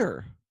catches even, a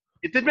year.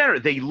 It didn't matter.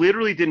 They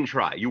literally didn't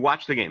try. You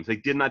watch the games. They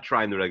did not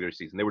try in the regular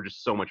season. They were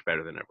just so much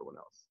better than everyone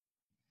else.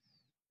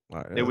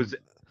 Right, it was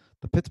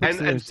the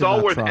Pittsburgh and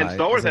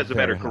Stallworth has a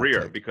better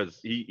career because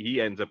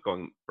he ends up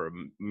going for a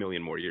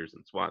million more years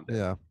than Swann did.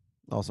 Yeah.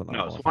 Also,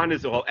 Swann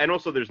is and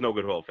also there's no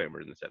good Hall of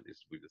Famer in the 70s.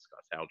 We've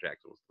discussed. Hal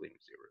Jackson was the leading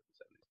receiver in the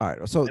 70s. All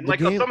right. So And the like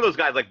game, some of those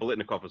guys, like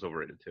Biletnikoff was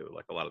overrated too.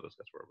 Like a lot of those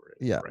guys were overrated.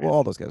 yeah. Right? Well,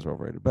 all those guys were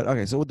overrated. But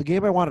okay. So with the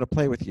game I wanted to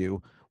play with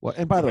you, well,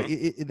 and by the way,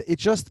 it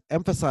just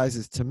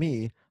emphasizes to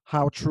me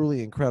how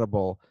truly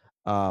incredible,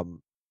 when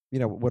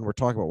we're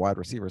talking about wide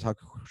receivers, how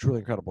truly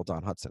incredible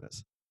Don Hudson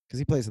is, because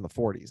he plays in the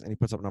 40s and he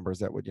puts up numbers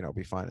that would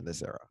be fine in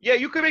this era. Yeah,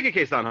 you could make a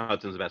case Don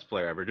Hudson's the best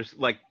player ever. Just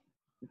like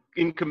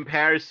in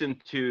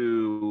comparison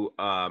to,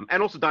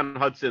 and also Don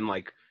Hudson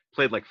like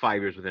played like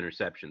 5 years with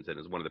interceptions and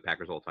is one of the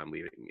Packers' all-time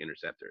leading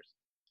interceptors.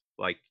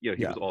 Like, he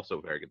was also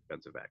a very good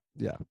defensive back.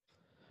 Yeah.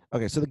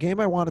 Okay, so the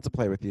game I wanted to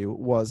play with you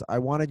was I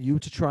wanted you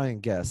to try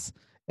and guess,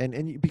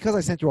 and because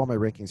I sent you all my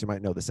rankings, you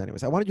might know this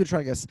anyways. I wanted you to try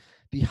and guess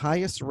the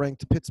highest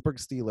ranked Pittsburgh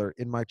Steeler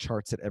in my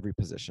charts at every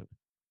position.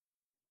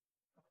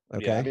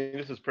 Okay. Yeah, I mean,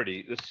 this is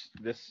pretty.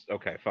 This.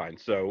 Okay, fine.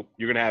 So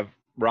you're gonna have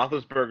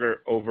Roethlisberger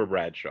over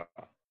Bradshaw.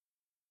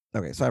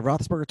 Okay, so I have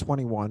Roethlisberger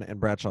 21 and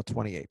Bradshaw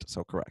 28.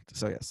 So correct.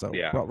 So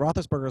yeah.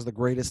 Roethlisberger is the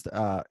greatest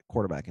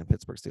quarterback in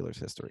Pittsburgh Steelers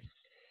history.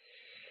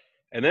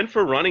 And then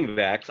for running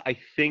backs, I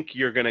think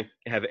you're going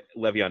to have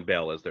Le'Veon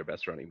Bell as their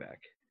best running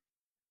back.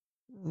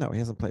 No, he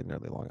hasn't played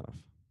nearly long enough.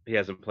 He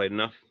hasn't played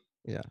enough?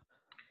 Yeah.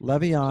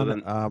 Le'Veon,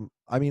 So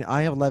then,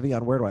 I have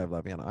Le'Veon. Where do I have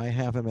Le'Veon? I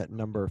have him at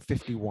number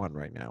 51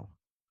 right now.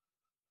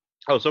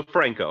 Oh, so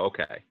Franco,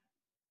 okay.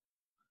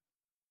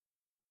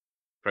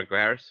 Franco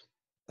Harris?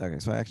 Okay,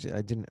 so I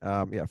didn't,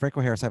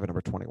 Franco Harris I have at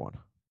number 21.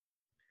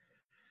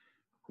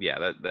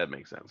 Yeah, that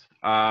makes sense.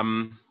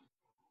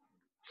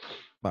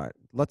 All right,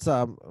 let's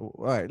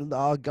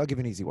I'll give you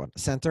an easy one.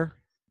 Center.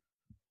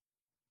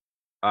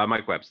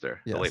 Mike Webster,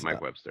 Yes, the late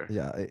Mike Webster.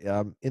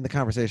 Yeah, in the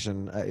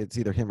conversation, it's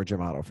either him or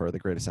Jim Otto for the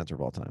greatest center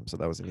of all time. So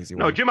that was an easy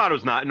one. No, Jim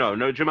Otto's not.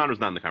 No, Jim Otto's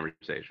not in the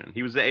conversation.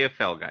 He was the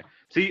AFL guy.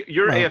 See,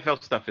 your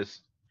AFL stuff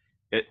is.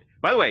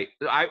 By the way,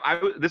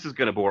 this is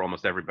gonna bore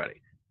almost everybody,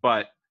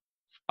 but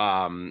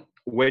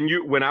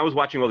when I was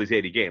watching all these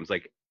 80 games,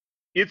 like,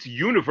 it's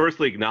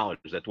universally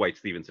acknowledged that Dwight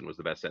Stevenson was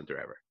the best center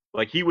ever.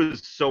 Like, he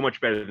was so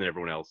much better than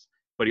everyone else,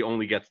 but he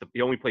only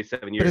plays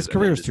 7 years. But his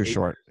career is too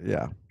short.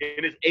 Yeah.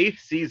 In his 8th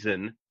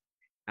season,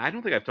 I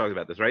don't think I've talked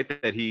about this, right?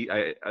 That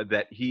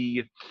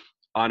he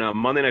on a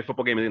Monday Night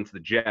Football game against the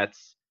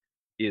Jets,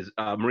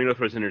 Marino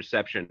throws an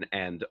interception,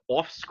 and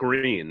off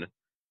screen,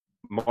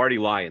 Marty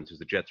Lyons, who's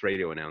the Jets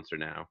radio announcer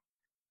now,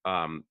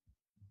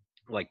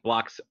 like,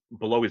 blocks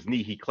below his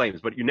knee, he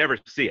claims, but you never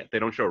see it. They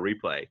don't show a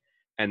replay.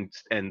 And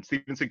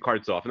Stevenson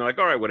carts off, and they're like,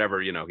 all right,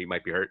 whatever, he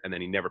might be hurt, and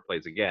then he never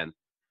plays again.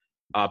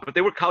 But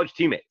they were college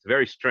teammates.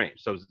 Very strange.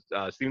 So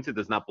Stevenson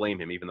does not blame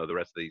him, even though the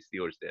rest of the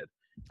Steelers did.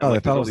 Oh, they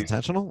thought it was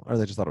intentional, or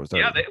they just thought it was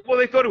dirty? Yeah,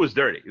 they thought it was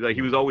dirty. Like,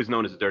 he was always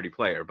known as a dirty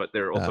player, but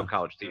they're also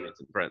college teammates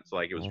and friends. So,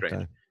 like, it was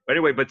strange. But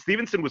anyway,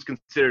 Stevenson was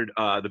considered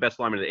the best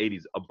lineman in the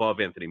 80s above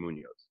Anthony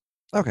Munoz.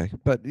 Okay,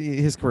 but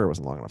his career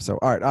wasn't long enough. So,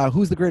 all right,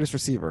 who's the greatest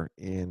receiver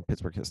in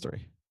Pittsburgh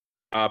history?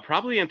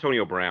 Probably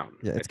Antonio Brown.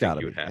 Yeah, it's got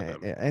to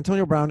be.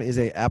 Antonio Brown is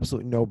a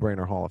absolute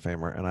no-brainer Hall of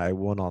Famer, and I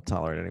will not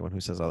tolerate anyone who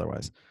says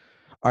otherwise.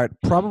 All right,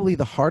 probably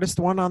the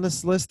hardest one on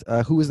this list.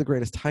 Who is the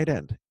greatest tight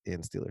end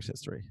in Steelers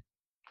history?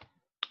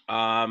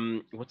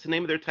 What's the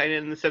name of their tight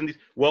end in the 70s?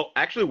 Well,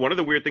 actually, one of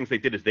the weird things they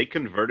did is they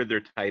converted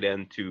their tight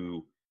end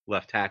to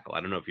left tackle. I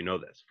don't know if you know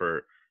this.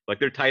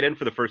 Their tight end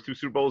for the first 2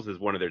 Super Bowls is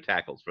one of their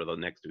tackles for the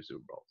next 2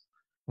 Super Bowls.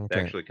 Okay.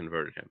 They actually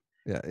converted him.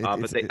 Yeah,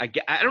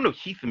 I don't know,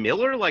 Heath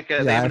Miller.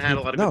 They haven't had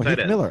a lot of good tight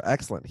ends. Heath Miller,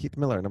 excellent. Heath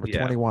Miller, number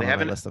 21 on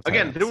my list of tight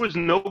ends. There was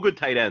no good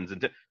tight ends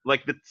until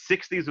like the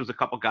 60s. There was a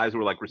couple guys who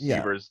were like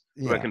receivers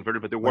who got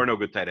converted, but there were no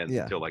good tight ends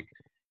until like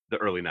the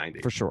early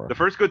 90s. For sure. The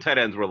first good tight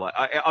ends were like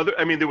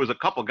there was a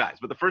couple guys,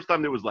 but the first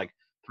time there was like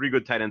 3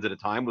 good tight ends at a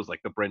time was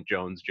like the Brent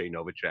Jones, Jay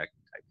Novacek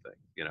type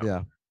thing.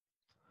 Yeah.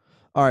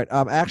 All right.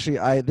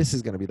 Actually, this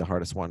is going to be the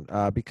hardest one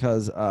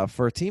because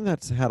for a team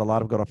that's had a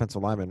lot of good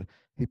offensive linemen,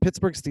 the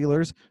Pittsburgh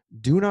Steelers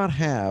do not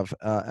have.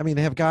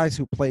 They have guys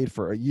who played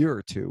for a year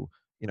or two.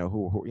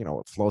 Who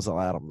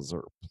Flozell Adams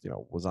or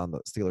was on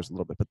the Steelers a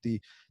little bit. But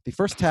the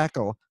first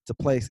tackle to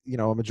play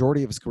a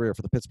majority of his career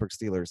for the Pittsburgh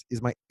Steelers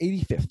is my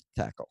 85th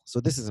tackle.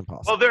 So this is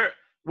impossible.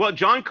 Well,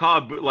 John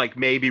Cobb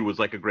maybe was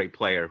like a great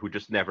player who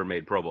just never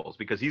made Pro Bowls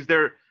because he's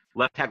their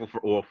left tackle for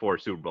all 4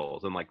 Super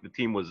Bowls, and like the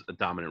team was a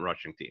dominant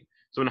rushing team.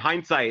 So in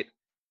hindsight,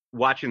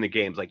 watching the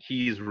games, like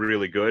he's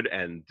really good,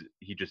 and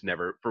he just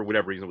never, for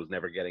whatever reason, was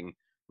never getting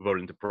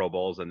voted into Pro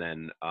Bowls. And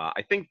then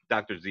I think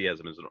Dr. Z has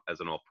him as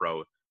an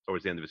All-Pro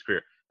towards the end of his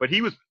career. But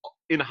he was,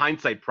 in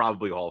hindsight,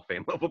 probably a Hall of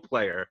Fame level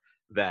player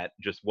that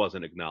just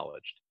wasn't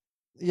acknowledged.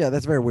 Yeah,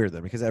 that's very weird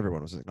then, because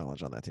everyone was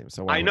acknowledged on that team.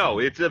 So I know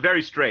it's a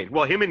very strange.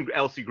 Well, him and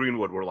L.C.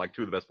 Greenwood were like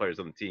 2 of the best players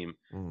on the team,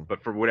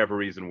 but for whatever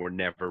reason, were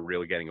never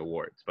really getting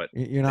awards. But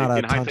you're not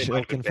a Tunch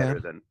Ilkin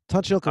fan.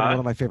 Tunch Ilkin, one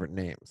of my favorite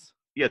names.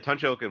 Yeah,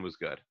 Tunch Ilkin was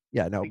good.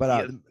 Yeah, no,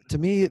 but to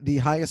me, the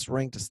highest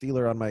ranked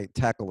Steeler on my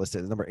tackle list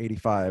is number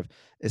 85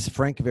 is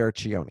Frank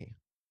Vercione.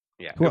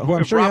 Yeah, who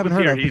I'm sure you haven't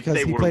heard of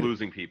because he played.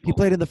 Losing people. He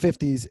played in the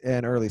 50s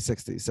and early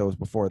 60s, so it was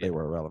before they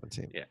were a relevant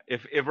team. Yeah,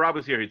 if Rob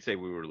was here, he'd say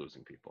we were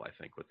losing people. I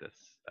think with this.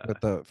 With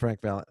the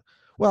Frank Valent.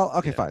 Well,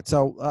 okay, fine.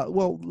 So,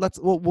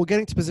 we'll get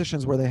into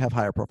positions where they have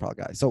higher profile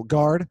guys. So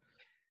guard.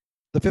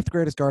 The 5th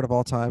greatest guard of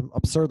all time,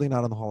 absurdly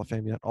not in the Hall of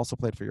Fame yet. Also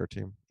played for your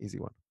team. Easy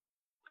one.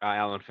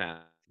 Alan Fan.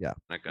 Yeah.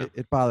 Okay.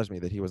 It bothers me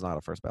that he was not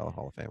a first ballot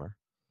Hall of Famer.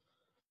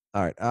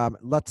 All right.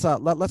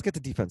 Let's get to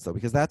defense though,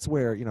 because that's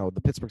where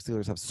the Pittsburgh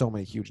Steelers have so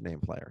many huge name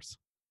players.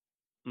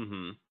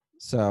 Mm-hmm.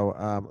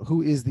 So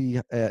who is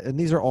the and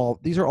these are all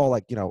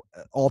like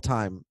all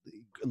time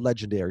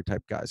legendary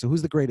type guys. So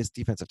who's the greatest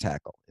defensive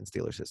tackle in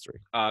Steelers history?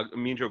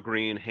 Mean Joe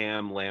Green,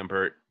 Ham,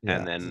 Lambert, Yeah,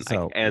 and then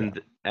so,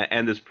 and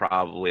there's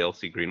probably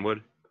L.C.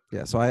 Greenwood.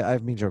 Yeah, so I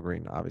have Mean Joe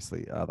Green,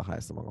 obviously the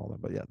highest among all of them.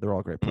 But yeah, they're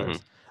all great players.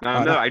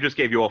 Mm-hmm. No, I just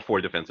gave you all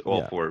four front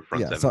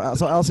seven.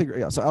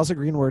 So L.C.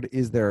 Greenwood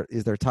is their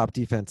top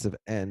defensive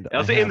end.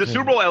 In the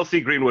Super Bowl,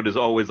 L.C. Greenwood is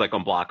always like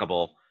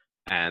unblockable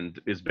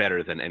and is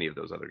better than any of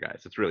those other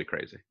guys. It's really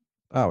crazy.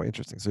 Oh,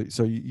 interesting.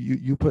 So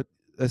you put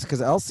that's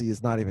because L.C.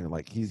 is not even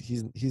like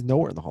he's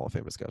nowhere in the Hall of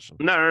Fame discussion.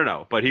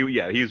 No. But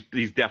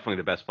he's definitely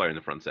the best player in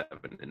the front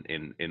seven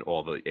in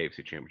all the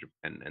AFC Championship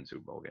and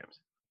Super Bowl games.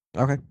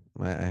 Okay,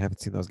 I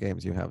haven't seen those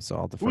games you have, so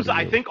I'll defer.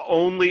 I think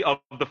only of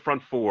the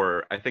front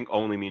four, I think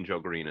only Mean Joe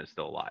Green is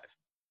still alive.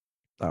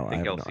 Oh, I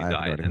think LC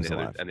died, and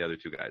the other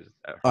two guys.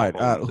 All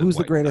right, who's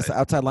the greatest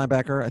outside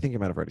linebacker? I think you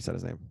might have already said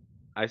his name.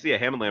 I see a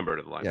Ham and Lambert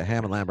of the line. Yeah,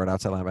 Ham and Lambert,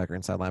 outside linebacker,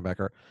 inside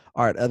linebacker.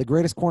 All right, the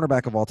greatest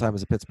cornerback of all time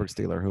is a Pittsburgh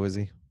Steeler. Who is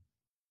he?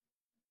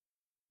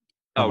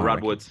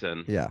 Rod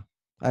Woodson. Yeah,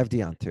 I have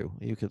Deion too.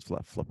 You could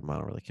flip him. I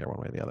don't really care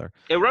one way or the other.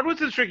 Yeah, Rod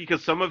Woodson's tricky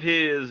because some of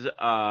his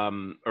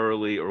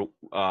early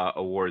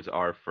awards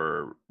are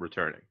for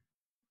returning.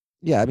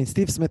 Yeah, I mean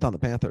Steve Smith on the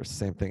Panthers,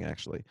 same thing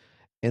actually.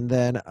 And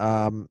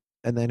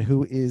then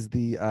who is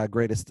the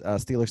greatest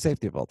Steeler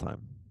safety of all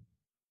time?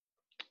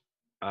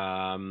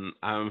 I'm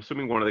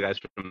assuming one of the guys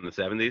from the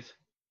 70s.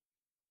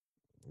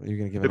 Are you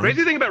gonna give the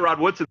crazy thing about Rod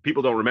Woodson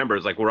people don't remember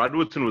is Rod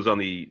Woodson was on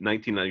the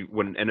 1990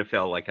 when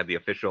NFL had the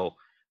official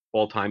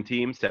all-time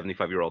team,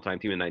 75-year all-time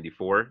team in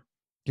 '94.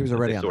 He was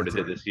already on that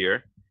team. This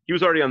year. He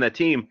was already on that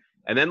team,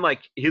 and then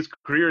his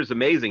career is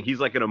amazing. He's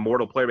like an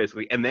immortal player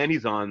basically, and then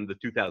he's on the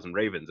 2000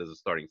 Ravens as a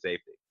starting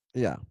safety.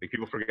 Yeah,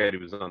 people forget he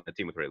was on that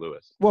team with Ray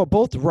Lewis. Well,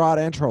 both Rod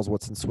and Charles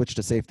Woodson switched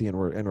to safety and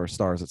were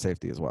stars at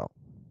safety as well.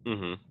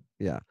 Mm-hmm.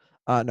 Yeah.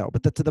 No,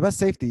 but the best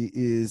safety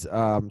is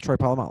Troy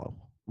Polamalu,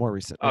 more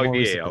recent. Oh, more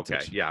recent okay.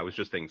 vintage. Yeah, I was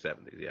just thinking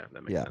 70s. Yeah,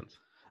 that makes sense.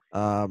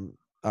 All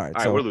right.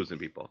 So, we're losing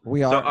people.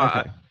 We are. So,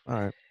 okay.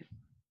 All right.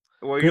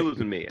 Well, you're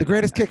losing me. The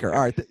greatest kicker.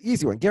 All right, the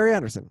easy one. Gary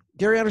Anderson.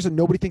 Gary Anderson,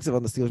 nobody thinks of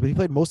on the Steelers, but he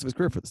played most of his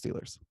career for the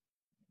Steelers.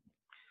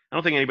 I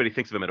don't think anybody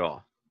thinks of him at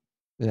all.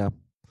 Yeah.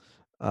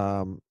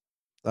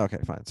 Okay,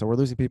 fine. So we're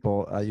losing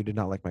people. You did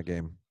not like my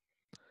game.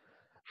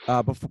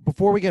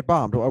 Before we get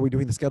bombed, are we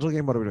doing the schedule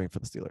game? What are we doing for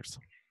the Steelers?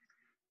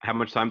 How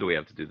much time do we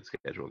have to do the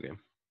schedule game?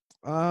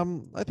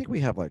 I think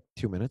we have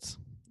 2 minutes.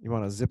 You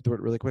want to zip through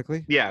it really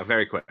quickly? Yeah,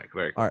 very quick.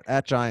 All right,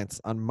 at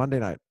Giants on Monday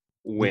night.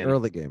 Win. The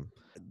early game.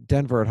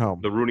 Denver at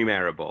home. The Rooney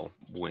Mara Bowl.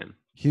 Win.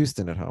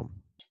 Houston at home.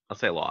 I'll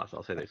say loss.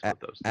 I'll say they split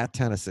those. At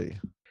Tennessee.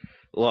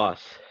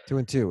 Loss.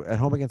 2-2. At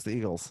home against the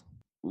Eagles.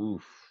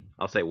 Oof.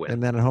 I'll say win.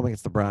 And then at home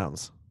against the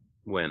Browns.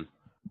 Win.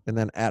 And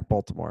then at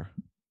Baltimore.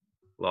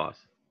 Loss.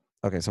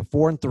 Okay, so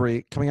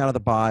 4-3. Coming out of the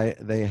bye,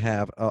 they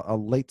have a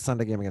late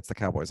Sunday game against the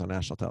Cowboys on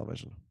national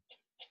television.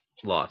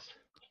 Loss.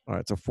 All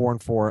right, so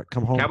 4-4.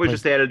 Come home. Cowboys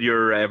just added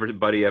your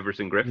buddy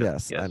Everson Griffin.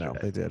 Yes, yesterday. I know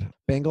they did.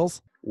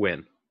 Bengals.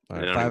 Win. All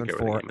right,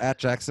 5-4 at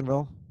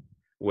Jacksonville.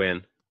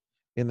 Win.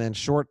 And then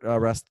short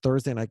rest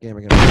Thursday night game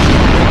against.